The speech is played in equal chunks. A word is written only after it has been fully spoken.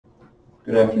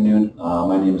Good afternoon.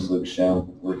 My name is Luke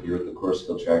Shem. We're here with the Core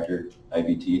Skill Tractor,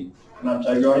 IBT. And I'm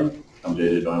Ty Jordan. I'm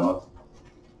JJ Doimos.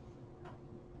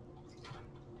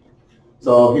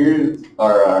 So here's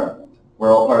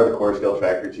we're all part of the Core Skill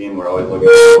Tractor team. We're always looking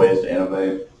for ways to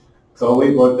innovate. So what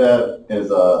we've looked at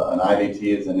is an IBT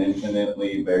is an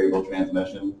infinitely variable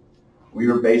transmission. We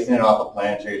were basing it off a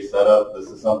planetary setup. This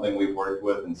is something we've worked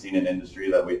with and seen in industry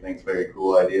that we think is a very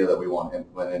cool idea that we want to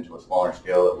implement into a smaller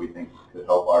scale that we think could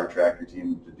help our tractor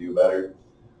team to do better.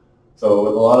 So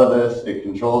with a lot of this, it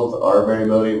controls our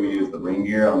variability. We use the ring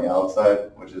gear on the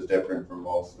outside, which is different from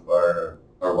most of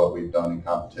what we've done in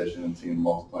competition and seen in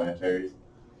most planetaries.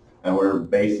 And we're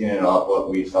basing it off what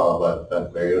we saw with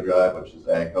that Vario Drive, which is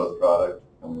AGCO's product,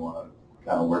 and we want to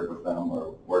kind of work with them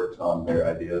or work on their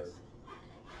ideas.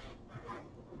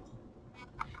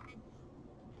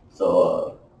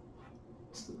 So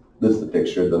this is the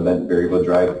picture of the vent variable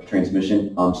drive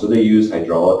transmission. So they use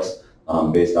hydraulics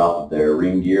based off of their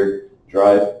ring gear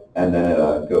drive, and then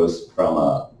it goes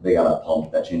from they got a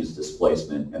pump that changes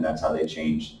displacement, and that's how they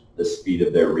change the speed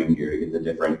of their ring gear to get the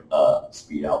different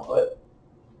speed output.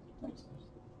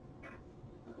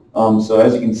 So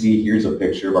as you can see, here's a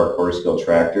picture of our Core Skill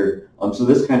Tractor. So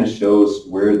this kind of shows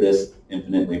where this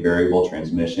infinitely variable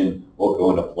transmission will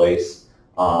go into place.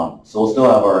 So we'll still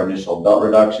have our initial belt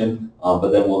reduction, but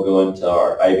then we'll go into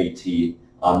our IBT.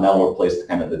 Now we'll replace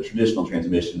kind of the traditional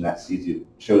transmission that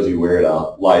shows you where it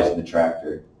lies in the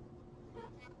tractor.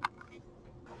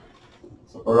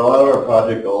 So for a lot of our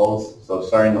project goals, so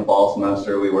starting the fall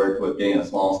semester, we worked with getting a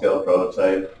small scale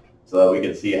prototype so that we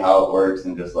could see how it works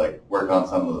and just like work on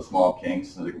some of the small kinks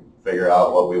so we can figure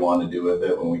out what we want to do with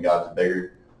it when we got to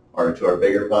our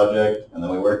bigger project. And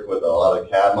then we worked with a lot of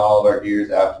CAD model of our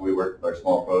gears after we worked with our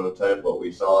small prototype, what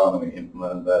we saw, and then we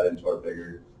implemented that into our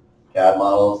bigger CAD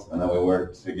models. And then we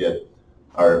worked to get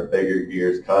our bigger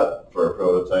gears cut for a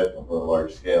prototype for a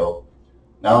large scale.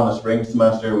 Now in the spring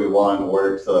semester, we wanted to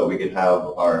work so that we could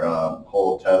have our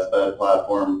whole test bed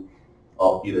platform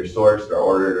all either sourced or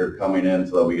ordered or coming in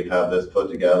so that we could have this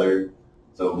put together.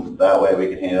 So that way we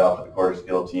could hand it off to the Core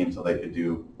Skill team so they could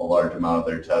do a large amount of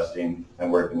their testing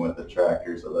and working with the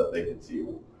tractor so that they could see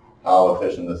how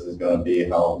efficient this is going to be,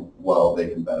 how well they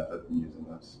can benefit from using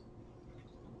this.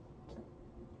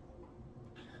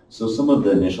 So some of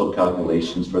the initial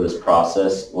calculations for this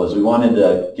process was we wanted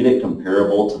to get it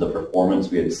comparable to the performance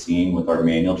we had seen with our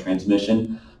manual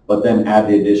transmission, but then add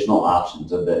the additional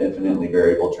options of the infinitely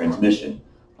variable transmission.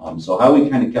 So how we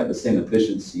kind of kept the same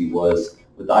efficiency was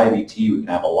with the IBT, we can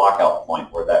have a lockout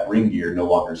point where that ring gear no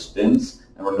longer spins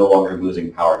and we're no longer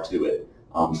losing power to it.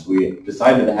 So we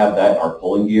decided to have that in our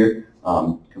pulling gear.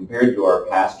 Compared to our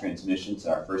past transmissions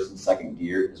in our first and second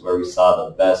gear is where we saw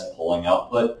the best pulling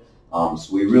output. So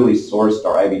we really sourced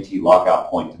our IBT lockout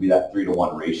point to be that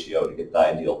 3-to-1 ratio to get the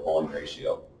ideal pulling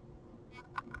ratio.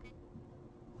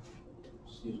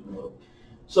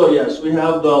 So yes, we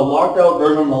have the locked out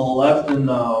version on the left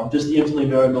and just the infinitely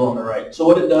variable on the right. So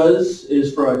what it does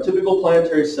is for a typical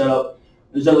planetary setup,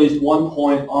 there's at least one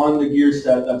point on the gear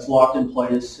set that's locked in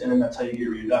place, and then that's how you get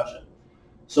reduction.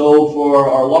 So for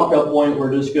our lockout point,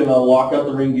 we're just going to lock out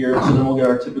the ring gear, so then we'll get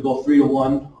our typical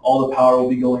 3-to-1. All the power will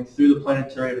be going through the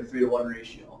planetary at a 3-to-1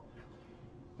 ratio.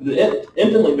 The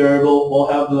infinitely variable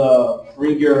will have the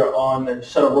ring gear on a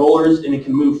set of rollers, and it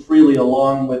can move freely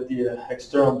along with the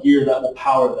external gear that will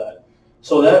power that.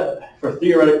 So that,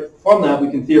 from that,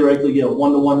 we can theoretically get a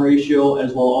 1-to-1 ratio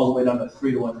as well all the way down to a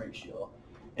 3-to-1 ratio.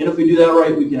 And if we do that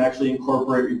right, we can actually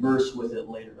incorporate reverse with it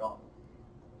later on.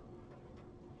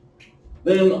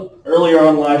 Then earlier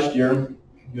on last year, I'm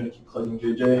going to keep clicking,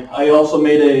 JJ, I also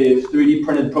made a 3D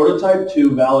printed prototype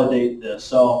to validate this.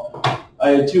 So I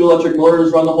had 2 electric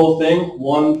motors run the whole thing,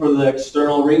 one for the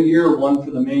external ring gear, one for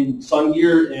the main sun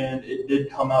gear, and it did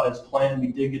come out as planned. We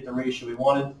did get the ratio we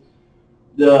wanted.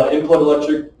 The input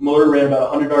electric motor ran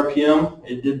about 100 RPM.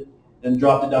 It did then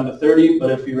dropped it down to 30, but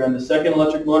if we ran the second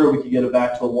electric motor, we could get it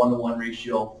back to a 1-to-1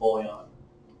 ratio fully on.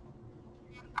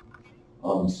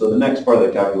 So the next part of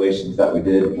the calculations that we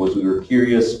did was we were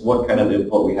curious what kind of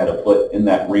input we had to put in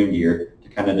that ring gear to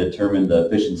kind of determine the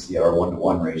efficiency of our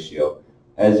 1-to-1 ratio.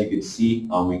 As you can see,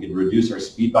 we could reduce our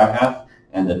speed by half,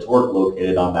 and the torque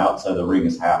located on the outside of the ring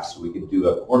is half, so we could do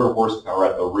a 1/4 horsepower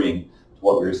at the ring to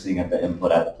what we were seeing at the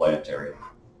input at the planetary.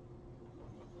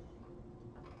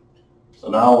 So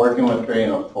now working with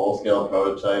creating a full-scale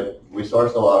prototype, we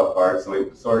sourced a lot of parts. So we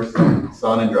sourced some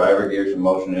sun and driver gears from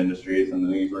Motion Industries, and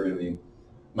then these were going to be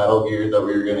metal gears that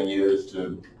we were going to use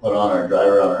to put on our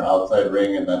driver on our outside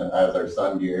ring and then as our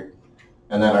sun gear.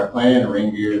 And then our planet and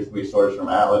ring gears we sourced from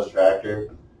Atlas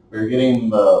Tractor. we were getting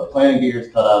the planning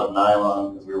gears cut out of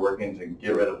nylon because we were working to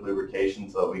get rid of lubrication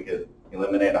so that we could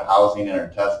eliminate a housing in our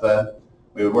test bed.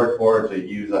 We would work forward to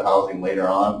use a housing later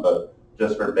on, but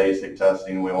just for basic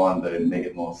testing, we wanted to make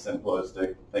it the most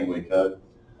simplistic thing we could.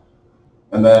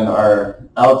 And then our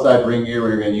outside ring gear we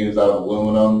were going to use out of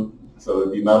aluminum. So it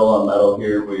would be metal on metal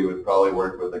here. We would probably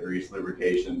work with a grease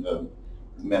lubrication to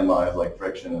minimize like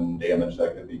friction and damage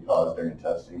that could be caused during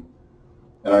testing.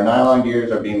 And our nylon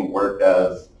gears are being worked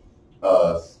as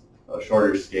a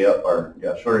shorter scale project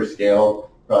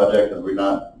because we're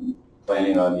not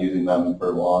planning on using them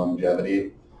for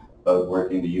longevity, but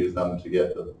working to use them to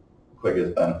get the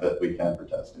quickest benefit we can for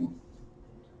testing.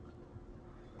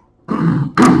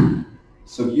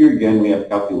 So here again we have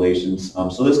calculations.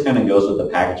 So this kind of goes with the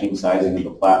packaging sizing of the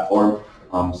platform.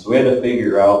 So we had to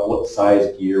figure out what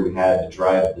size gear we had to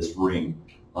drive this ring.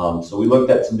 So we looked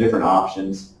at some different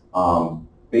options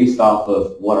based off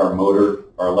of what our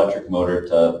electric motor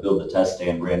to build the test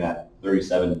stand ran at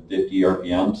 3750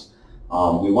 RPMs.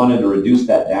 We wanted to reduce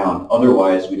that down.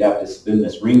 Otherwise, we'd have to spin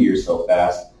this ring gear so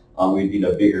fast, we'd need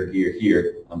a bigger gear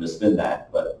here to spin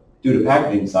that. But due to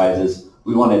packaging sizes,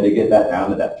 we wanted to get that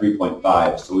down to that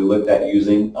 3.5. So we looked at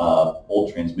using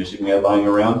old transmission we had lying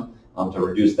around to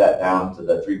reduce that down to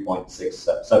the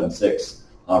 3.676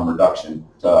 reduction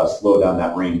to slow down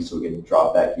that ring so we can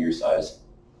drop that gear size.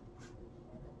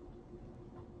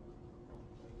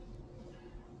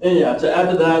 And yeah, to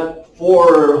add to that,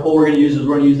 for what we're going to use is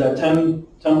we're going to use that 10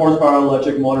 horsepower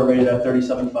electric motor rated at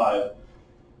 37.5.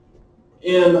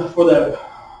 And for that,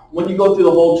 when you go through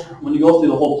the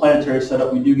whole planetary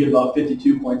setup, we do get about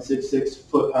 52.66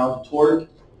 foot-pounds of torque.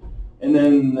 And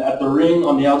then at the ring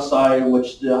on the outside,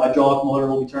 which the hydraulic motor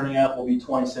will be turning at, will be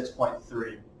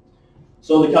 26.3.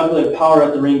 So the calculated power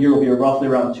at the ring gear will be roughly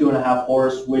around 2.5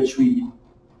 horse, which we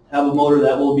have a motor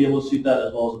that will be able to suit that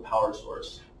as well as a power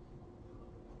source.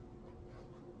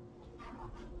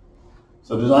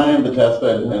 So designing the test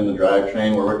bed and the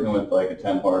drivetrain, we're working with like a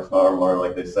 10 horsepower motor,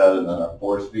 like they said, and then our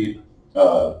 4-speed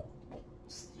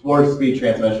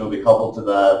transmission will be coupled to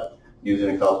that using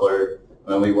a coupler.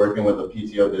 And then we're working with a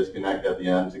PTO disconnect at the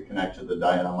end to connect to the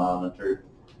dynamometer.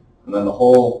 And then the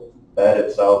whole bed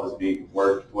itself is being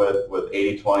worked with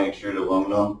 80/20 extruded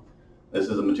aluminum. This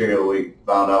is a material we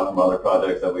found out from other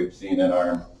projects that we've seen in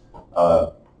our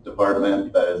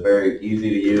department that is very easy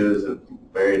to use,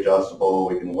 very adjustable.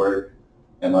 We can work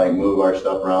and like move our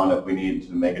stuff around if we need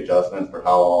to make adjustments for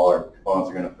how all our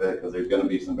components are going to fit, because there's going to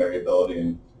be some variability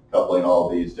in coupling all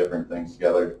these different things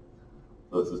together.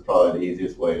 So this is probably the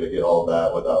easiest way to get all of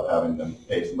that without having to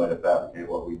pay somebody to fabricate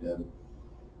what we did.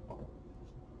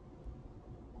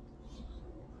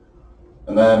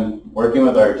 And then working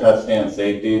with our test stand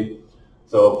safety.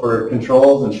 So for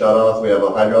controls and shutoffs, we have a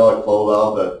hydraulic flow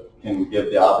valve that can give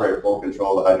the operator full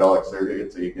control of the hydraulic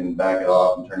circuit, so you can back it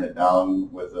off and turn it down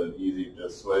with an easy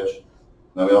just switch. And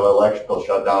then we have an electrical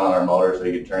shutdown on our motor, so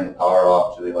you can turn the power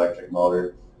off to the electric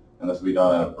motor, and this will be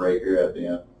done at a breaker at the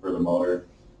end for the motor.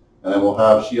 And then we'll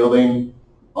have shielding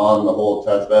on the whole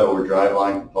test bed over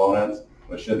driveline components,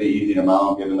 which should be easy to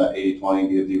mount, given that 80/20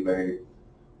 gives you very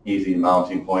easy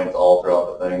mounting points all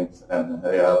throughout the things, and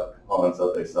they have components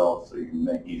that they sell, so you can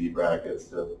make easy brackets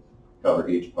to cover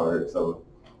each part. So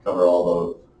cover all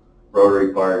the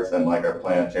rotary parts, and like our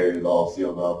planetary is all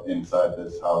sealed up inside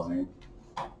this housing.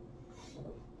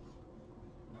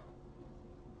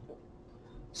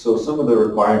 So some of the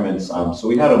requirements, so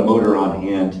we had a motor on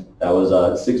hand that was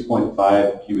a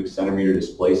 6.5 cubic centimeter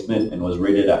displacement and was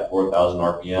rated at 4,000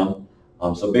 RPM.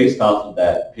 So based off of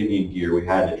that pinion gear we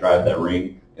had to drive that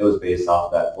ring, it was based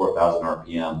off that 4,000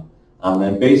 RPM.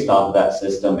 Then based off of that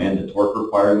system and the torque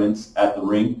requirements at the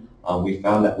ring, we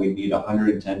found that we'd need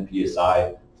 110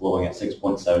 PSI flowing at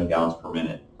 6.7 gallons per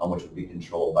minute, which would be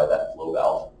controlled by that flow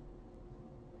valve.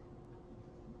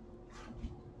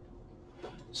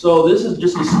 So this is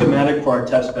just a schematic for our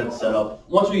test bed setup.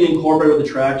 Once we incorporate with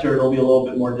the tractor, it'll be a little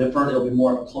bit more different. It'll be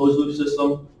more of a closed loop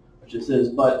system, which this is.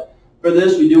 But for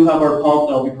this, we do have our pump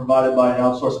that will be provided by an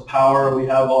outsource of power. We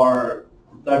have our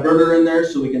diverter in there,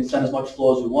 so we can send as much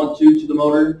flow as we want to the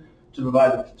motor to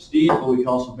provide the speed, but we can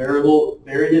also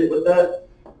vary it with that.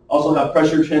 Also have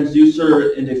pressure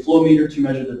transducer and a flow meter to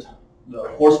measure the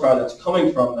horsepower that's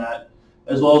coming from that,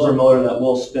 as well as our motor that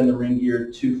will spin the ring gear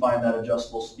to find that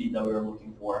adjustable speed that we were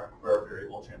looking for our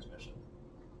variable transmission.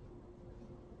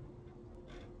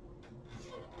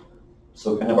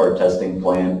 So kind of our testing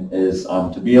plan is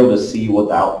to be able to see what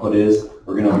the output is.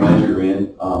 We're going to measure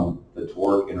in the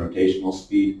torque and rotational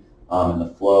speed and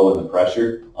the flow and the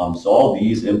pressure. So all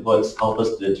these inputs help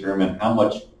us to determine how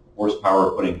much horsepower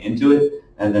we're putting into it,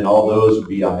 and then all those would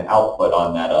be on the output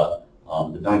on that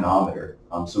the dynamometer,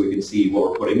 so we can see what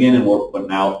we're putting in and what we're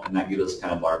putting out, and that gives us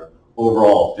kind of our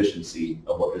overall efficiency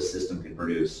of what this system can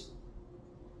produce.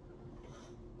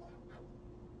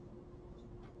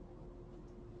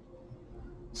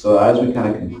 So as we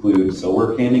kind of conclude, so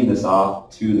we're handing this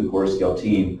off to the core scale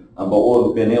team, but what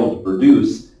we've been able to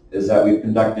produce is that we've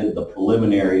conducted the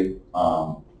preliminary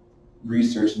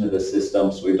research into the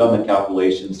system. So we've done the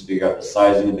calculations to figure out the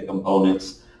sizing of the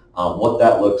components, what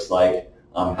that looks like,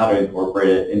 how to incorporate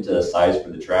it into the size for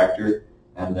the tractor,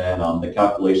 and then the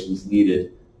calculations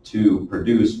needed to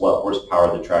produce what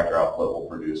horsepower the tractor output will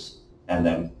produce, and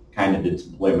then kind of did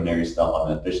some preliminary stuff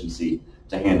on efficiency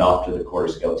to hand off to the core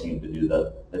scale team to do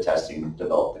the testing and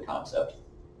develop the concept.